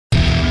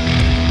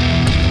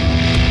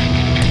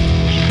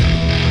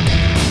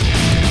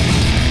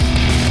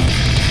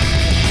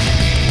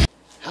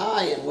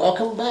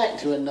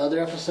to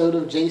another episode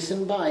of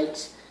Jason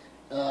Bites.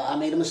 I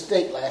made a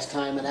mistake last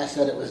time and I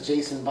said it was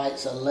Jason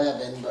Bites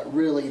 11, but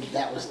really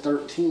that was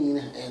 13,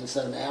 and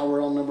so now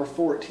we're on number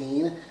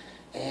 14.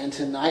 And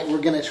tonight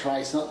we're going to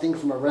try something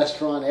from a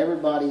restaurant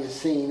everybody has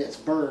seen. It's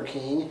Burger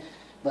King,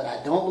 but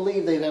I don't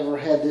believe they've ever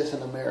had this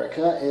in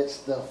America. It's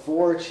the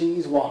 4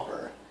 Cheese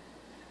Whopper.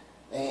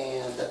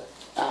 And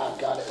I've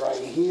got it right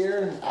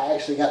here. I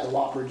actually got the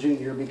Whopper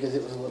Jr. because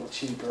it was a little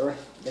cheaper.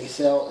 They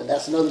sell, and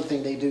that's another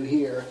thing they do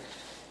here,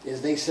 is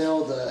they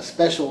sell the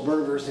special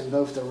burgers in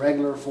both the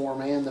regular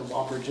form and the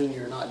Whopper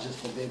Jr., not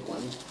just the big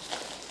one.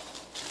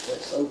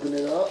 Let's open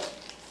it up.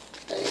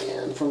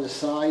 And from the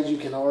side you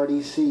can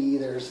already see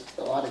there's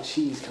a lot of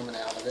cheese coming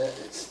out of it.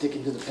 It's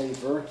sticking to the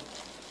paper.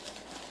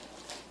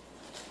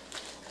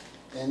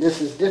 And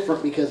this is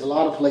different because a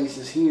lot of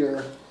places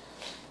here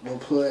will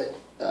put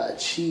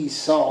cheese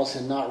sauce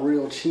and not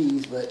real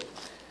cheese, but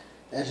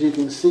as you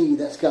can see,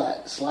 that's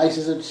got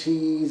slices of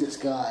cheese. It's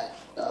got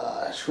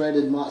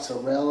shredded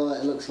mozzarella,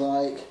 it looks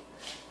like.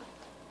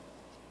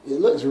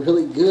 It looks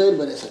really good,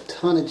 but it's a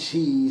ton of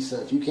cheese, so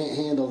if you can't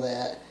handle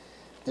that,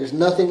 there's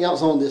nothing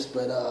else on this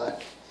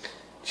but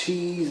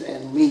cheese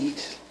and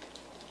meat,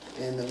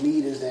 and the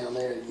meat is down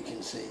there, as you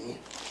can see.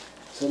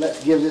 So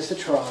let's give this a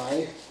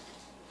try.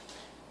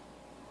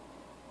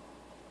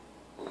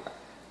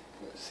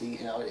 Let's see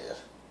how it is.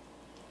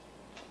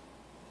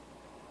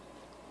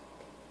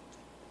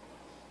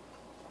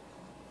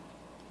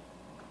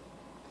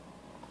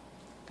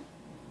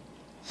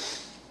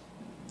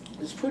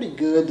 It's pretty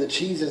good. The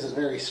cheese isn't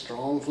very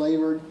strong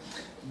flavored,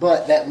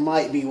 but that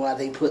might be why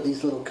they put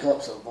these little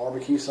cups of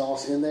barbecue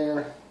sauce in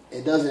there.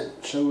 It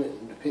doesn't show it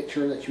in the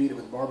picture that you eat it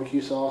with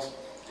barbecue sauce,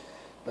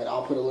 but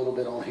I'll put a little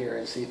bit on here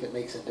and see if it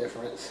makes a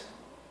difference.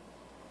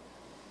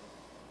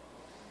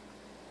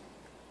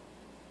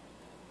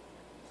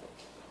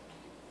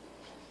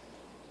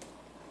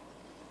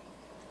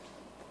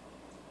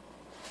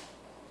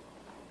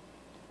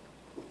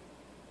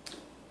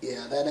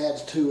 Yeah, that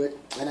adds to it,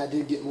 and I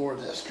did get more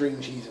of that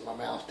string cheese in my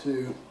mouth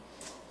too.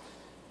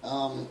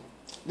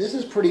 This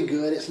is pretty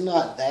good. It's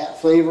not that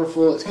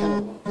flavorful. It's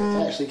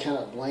actually kind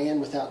of bland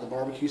without the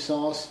barbecue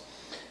sauce.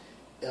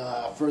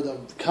 For the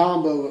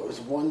combo, it was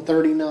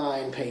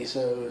 139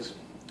 pesos,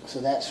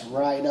 so that's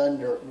right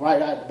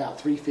at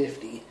about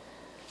 350.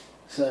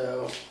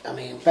 So I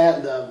mean,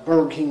 the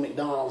Burger King,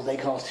 McDonald's, they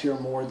cost here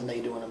more than they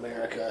do in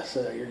America,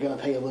 so you're going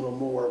to pay a little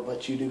more,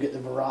 but you do get the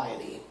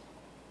variety.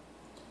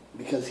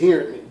 Because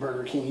here at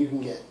Burger King, you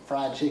can get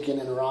fried chicken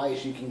and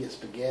rice, you can get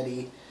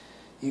spaghetti,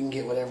 you can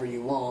get whatever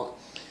you want.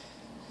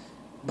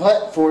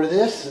 But for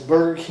this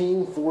Burger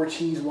King 4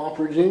 Cheese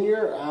Whopper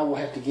Jr., I will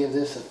have to give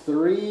this a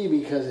 3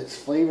 because its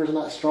flavor is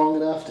not strong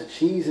enough. The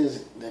cheese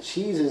is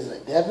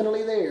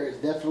definitely there. It's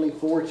definitely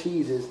 4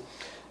 cheeses,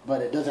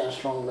 but it doesn't have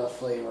strong enough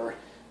flavor.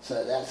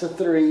 So that's a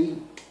 3,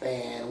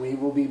 and we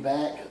will be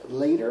back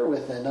later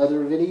with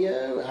another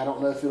video. I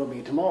don't know if it'll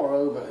be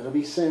tomorrow, but it'll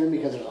be soon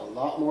because there's a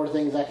lot more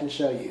things I can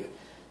show you.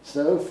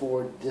 So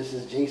this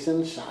is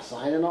Jason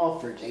signing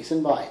off for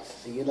Jason Bites.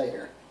 See you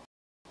later.